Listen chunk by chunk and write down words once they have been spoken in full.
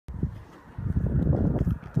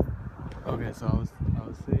Okay, so I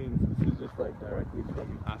was saying, this is just like directly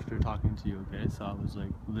from after talking to you. Okay, so I was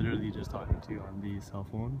like literally just talking to you on the cell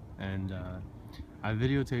phone, and I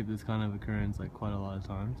videotaped this kind of occurrence like quite a lot of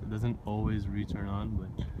times. It doesn't always return on,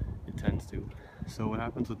 but it tends to. So what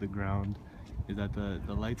happens with the ground is that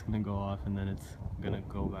the light's gonna go off and then it's gonna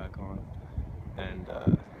go back on, and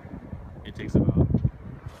it takes about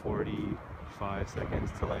 45 seconds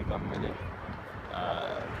to like a minute.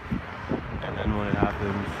 And then when it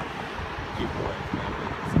happens, people like make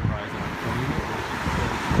it surprised and I'm filming it,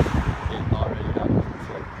 but it already happened.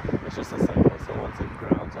 So it's just a cycle. So once it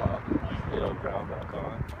grounds off, it'll ground back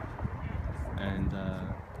on. And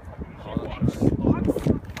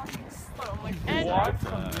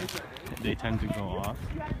they tend to go off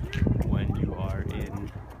when you are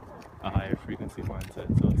in a higher frequency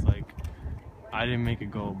mindset. So it's like I didn't make it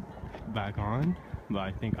go back on, but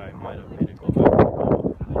I think I might have made it go back on.